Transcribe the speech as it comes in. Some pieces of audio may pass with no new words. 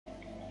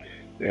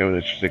It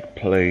was interesting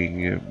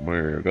playing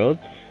Mario Golf.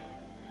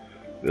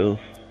 Still,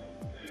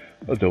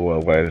 I'll do well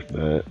with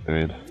that. I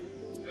mean,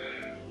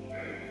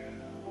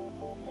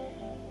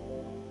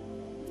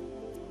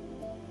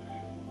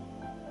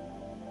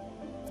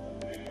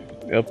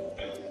 yep,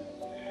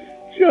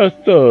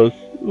 just us.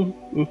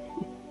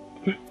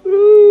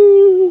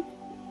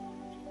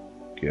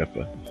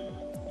 Careful.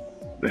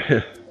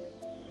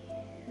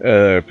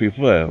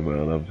 People, I don't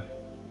know them.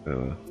 I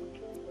don't know.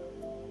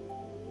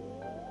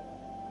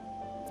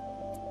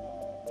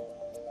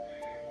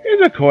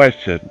 Here's a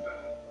question.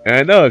 And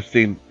I know I've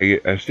seen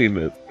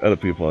other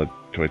people on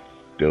Twitch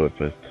do it,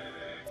 but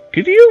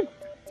could you?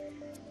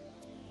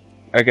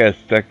 I guess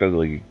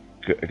technically,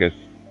 I guess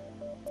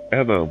I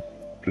don't know.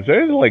 Is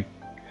there any, like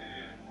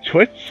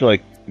Twitch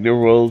new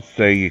rules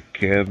say you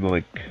can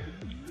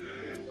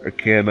or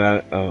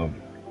cannot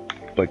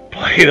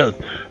play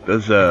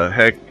those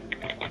heck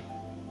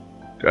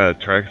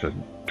tracks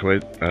on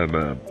Twitch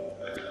on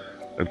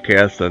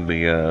cast on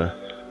the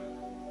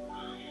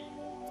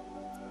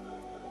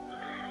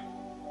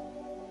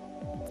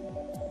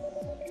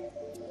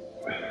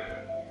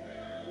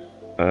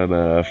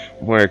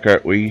Mario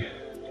Kart Wii?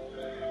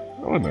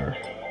 I wonder.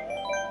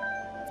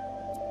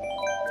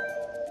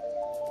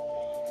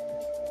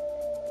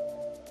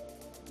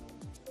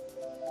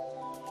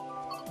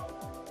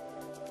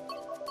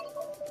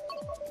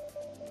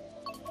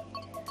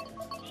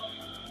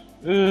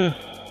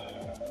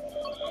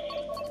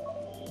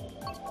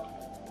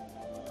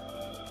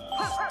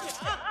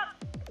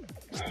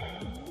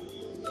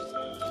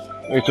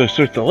 Let's just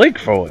search the link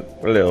for it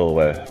a little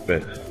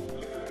bit.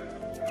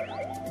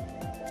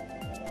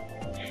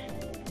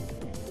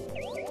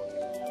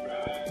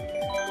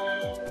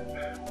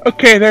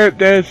 Okay,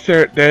 that is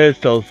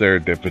still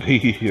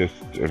serendipity, yes,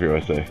 if you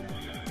want to say.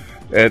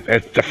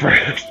 It's the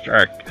first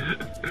track.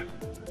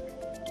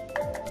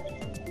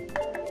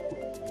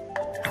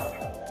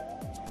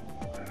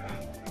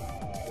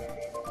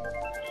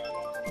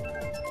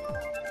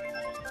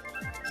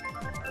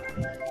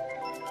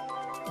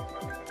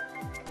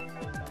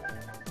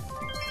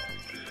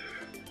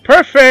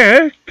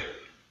 Perfect!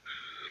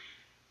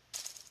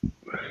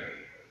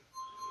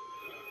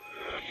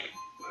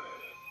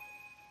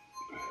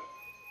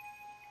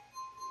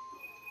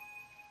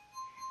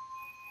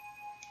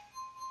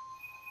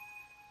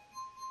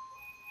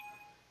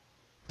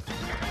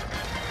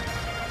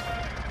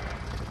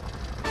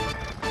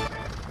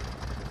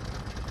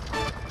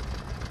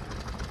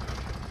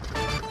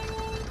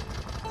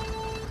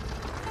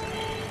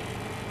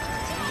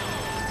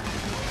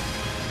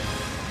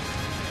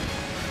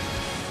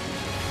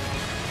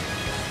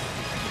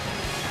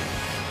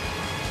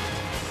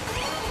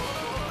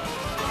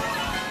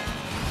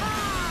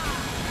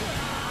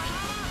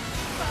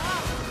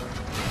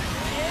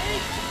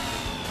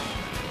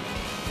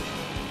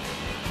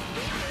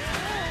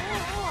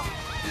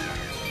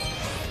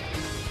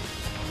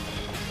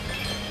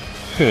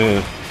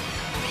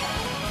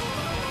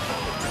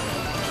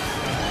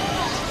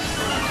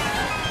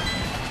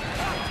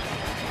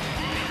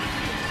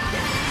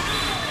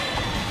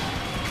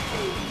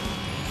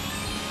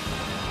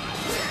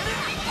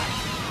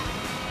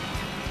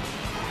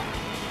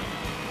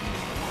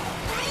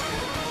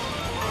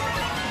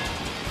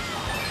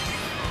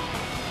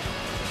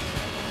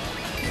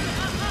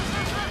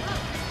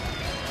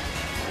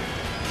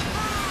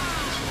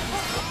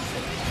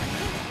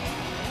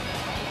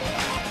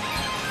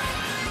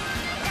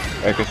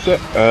 Like I said,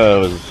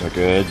 oh, this is so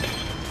good.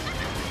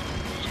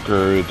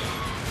 Screwed.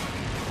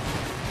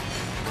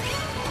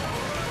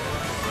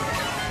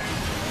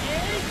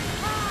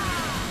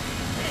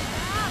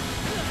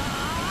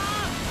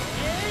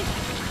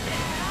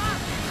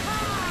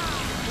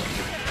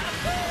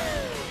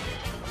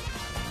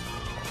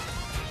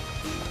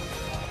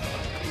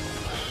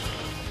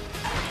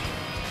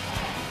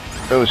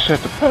 Oh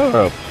shit, the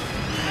power up.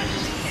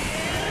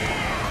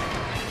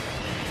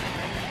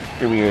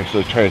 I mean,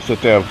 actually try to sit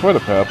down for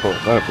the power up,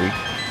 but not me.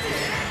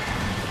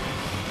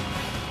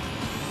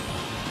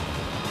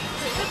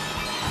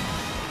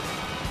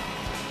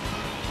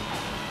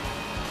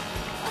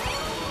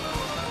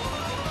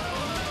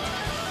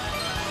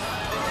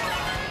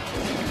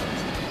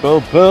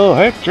 Bill,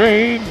 heck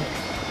train!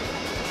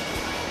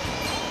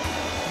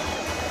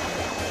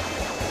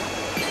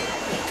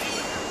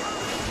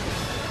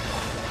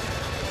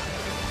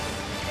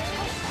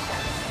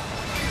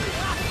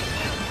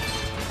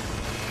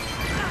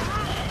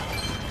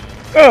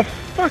 Oh,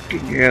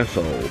 fucking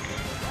assholes.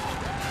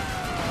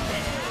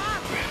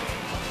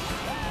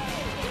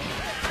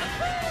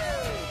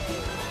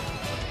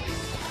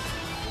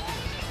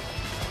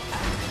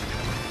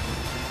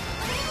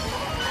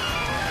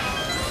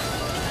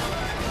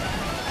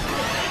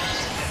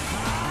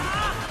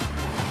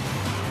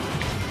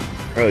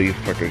 Oh, you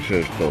fucking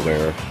shit is still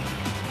there.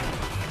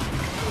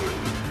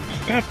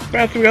 Stop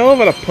bouncing me all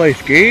over the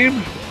place,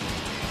 game!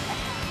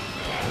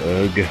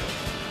 Ugh.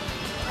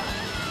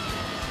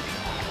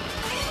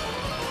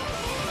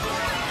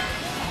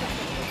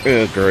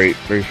 Yeah, great.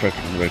 Very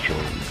fucking Metro.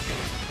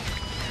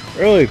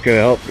 Really gonna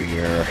help me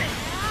here.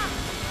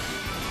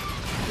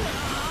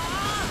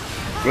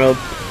 Well,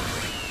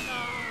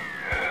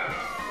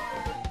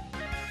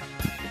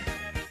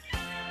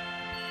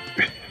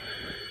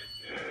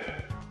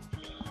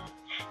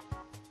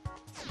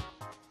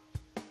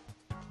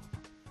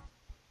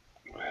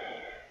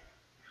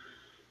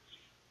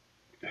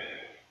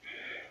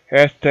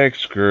 hashtag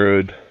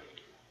screwed.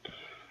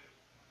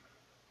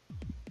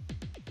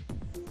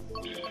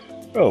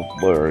 Oh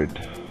Lord.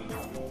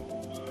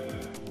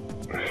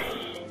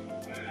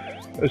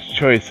 Those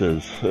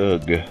choices.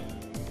 Ugh.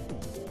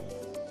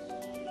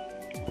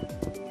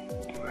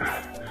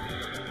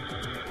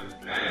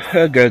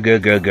 Ugh, ugh,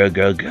 ugh, ugh, ugh,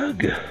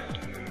 ugh, ugh.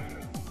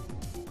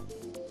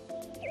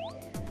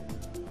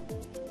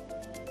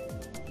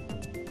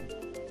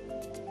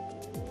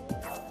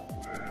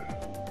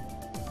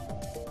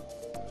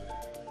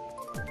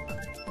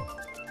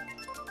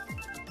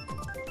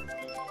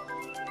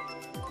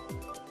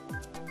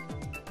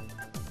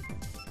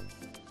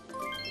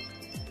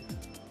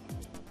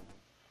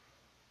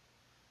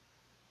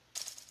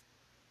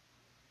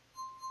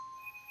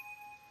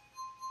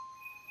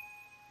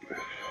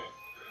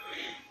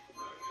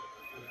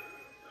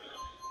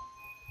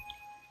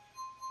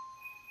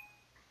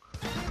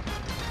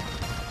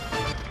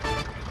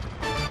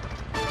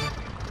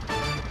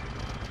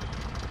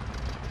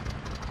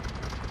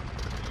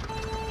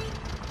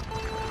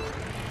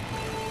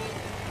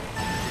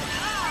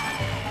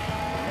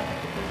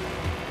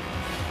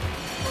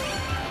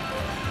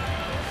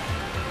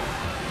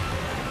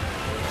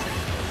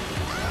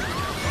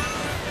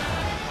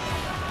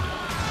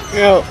 You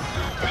know,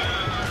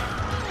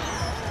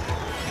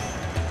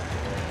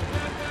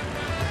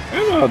 I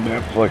don't know how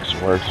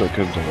Netflix works when it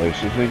comes to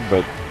licensing,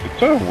 but it's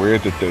sort of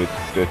weird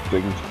that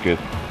things get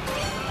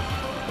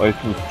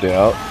licensed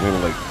out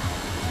and like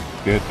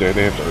they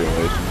have to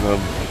relicense them.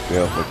 Like they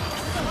have like,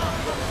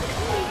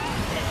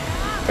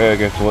 I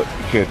guess what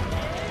you can't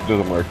it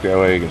doesn't work that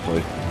way. I guess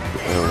like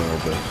I don't know,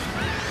 but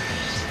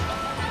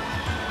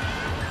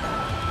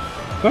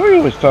somebody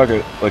was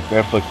talking like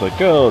Netflix, like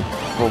well,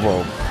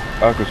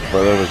 Aqua's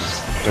brother was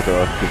took it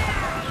off because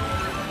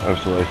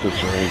obviously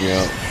license running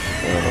out.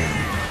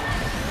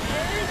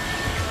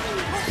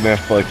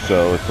 Netflix,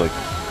 so it's like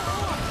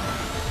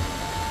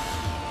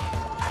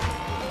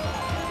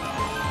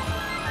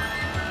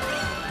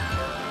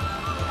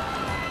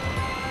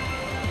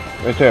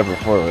it's happened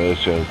before with those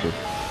shows that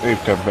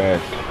they've come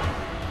back.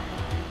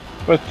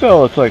 But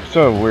still, it's like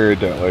so weird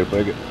that way.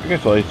 But I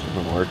guess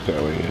licensing works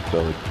that way. It's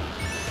like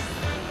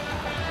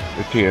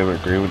the TM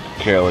agreement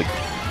can't like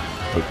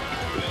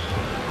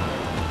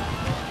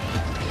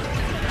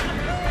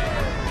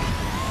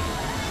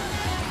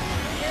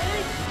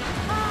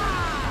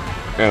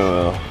I don't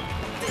know.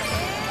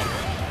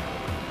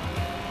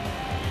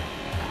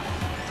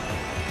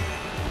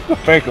 The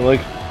fact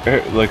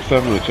that like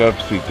some of the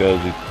jumps he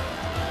does, he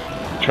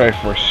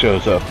Triforce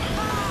shows up.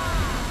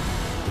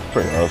 It's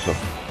pretty awesome.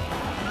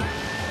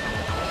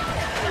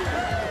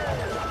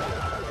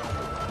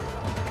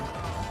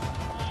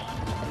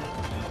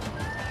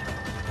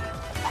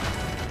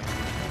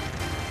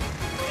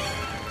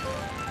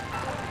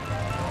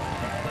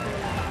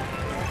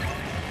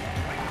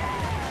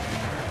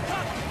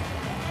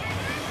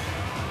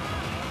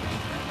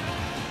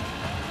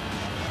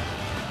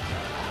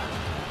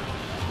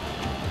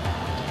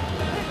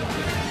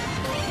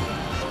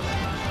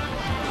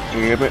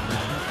 Damn it.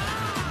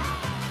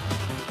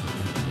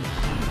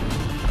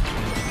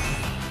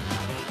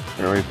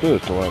 Alright,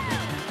 this one.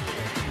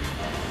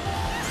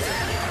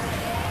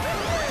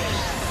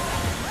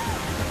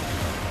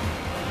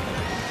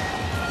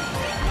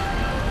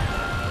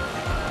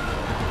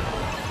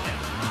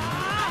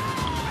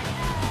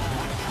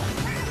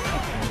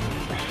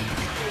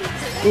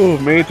 Ooh,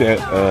 made that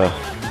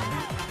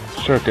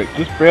shortcut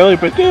just barely,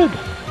 but did.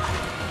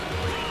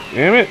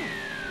 Damn it.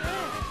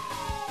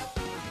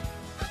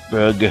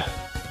 Bug.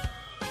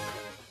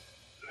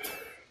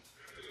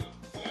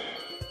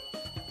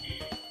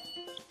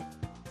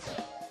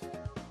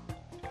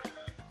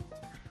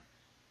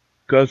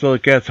 Goes all the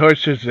cats,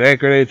 horseshoes, hand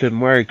grenades, and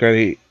more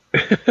grenade.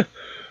 I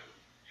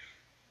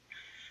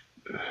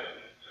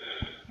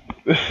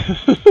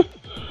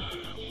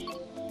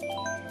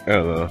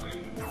don't know.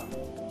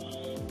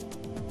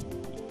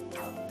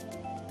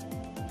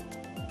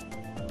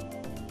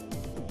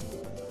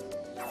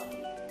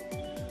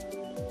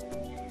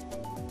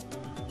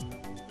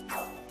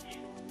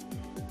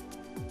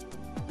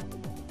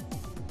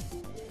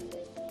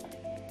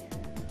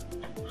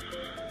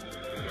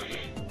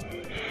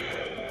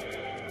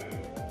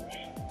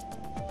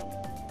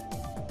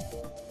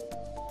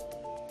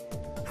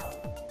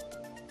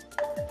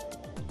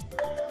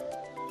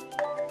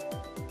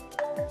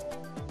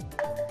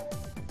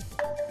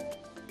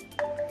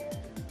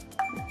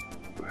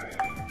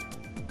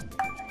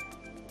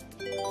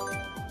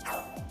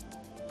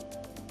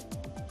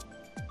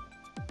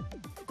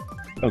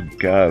 Oh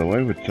god,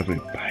 why would somebody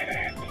buy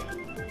that?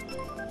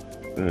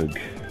 Ugh.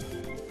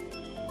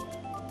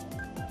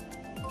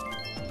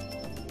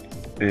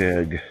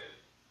 Ugh.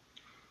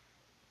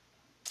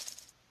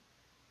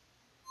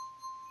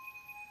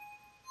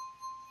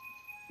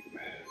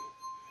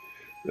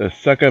 A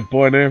sucker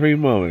born every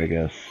moment, I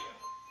guess.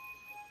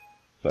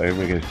 So I'm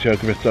making a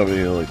joke with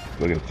somebody, like,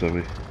 look at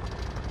somebody.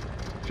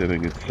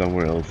 Sitting it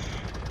somewhere else.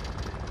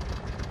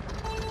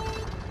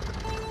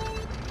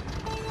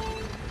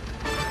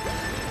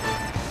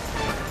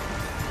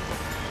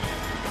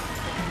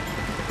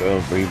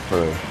 Oh, waiting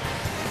for a...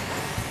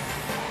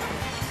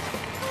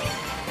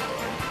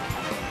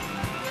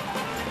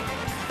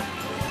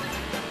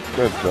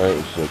 Good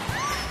try, shit.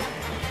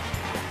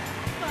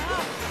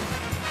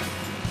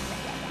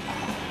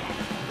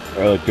 I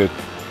like good.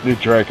 New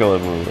Dracula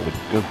movie. Like,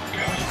 good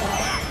God.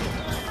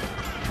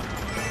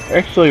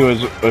 Actually, it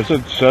was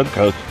in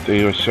Suncoast.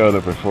 They was showing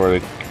it before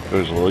it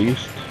was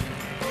released.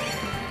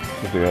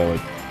 I think I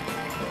like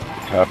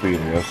copy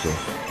and also.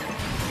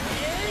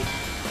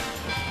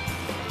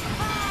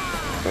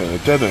 And I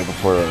did it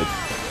before, like,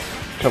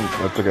 a couple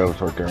months ago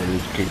before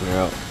Guardians came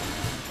out.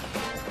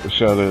 They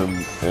showed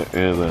it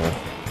in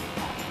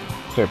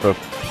type of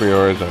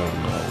pre-orders, I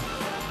don't know.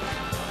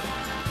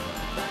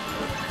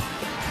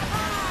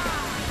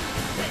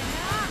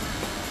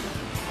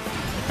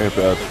 Maybe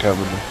that's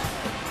coming.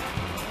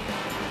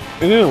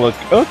 It didn't look,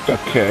 it looked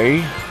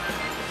okay.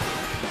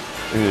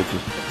 And it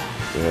just,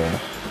 yeah.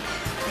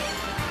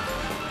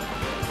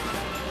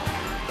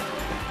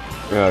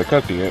 Yeah, I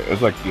cut it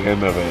was like the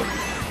end of it.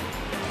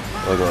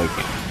 Looked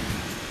like.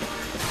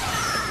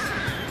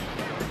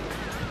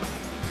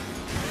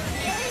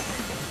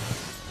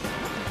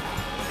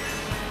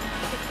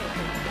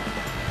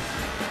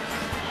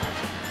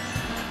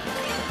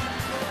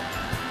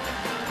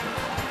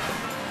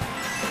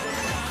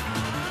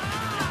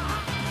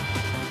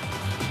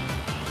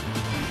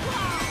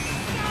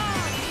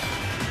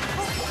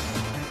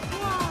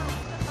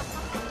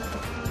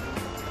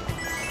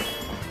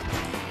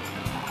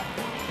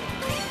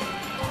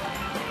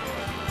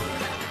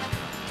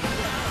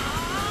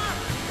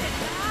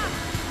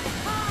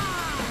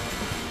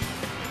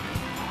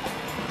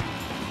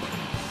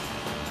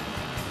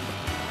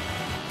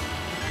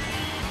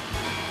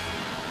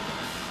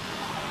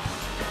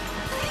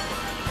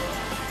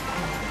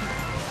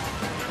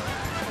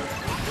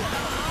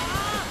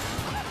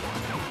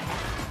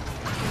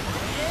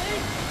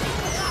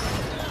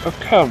 Oh,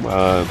 come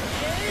on.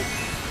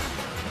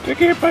 They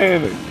can't buy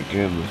anything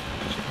again.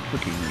 This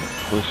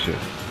freaking bullshit.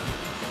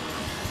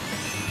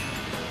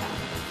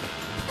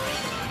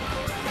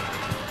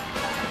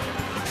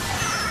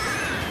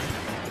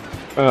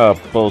 Oh,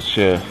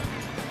 bullshit.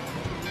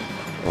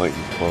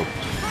 Lightning bolt.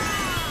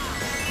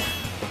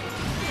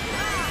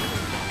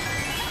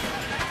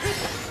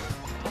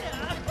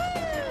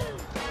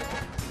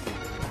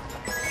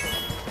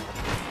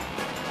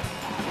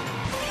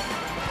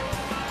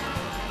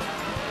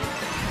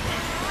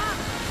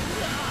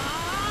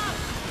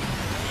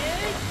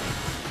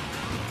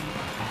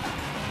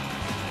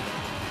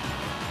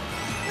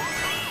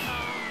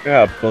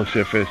 Yeah,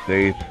 bullshit fist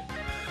 8.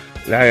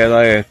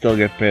 I still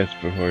get pissed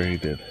before he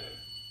did.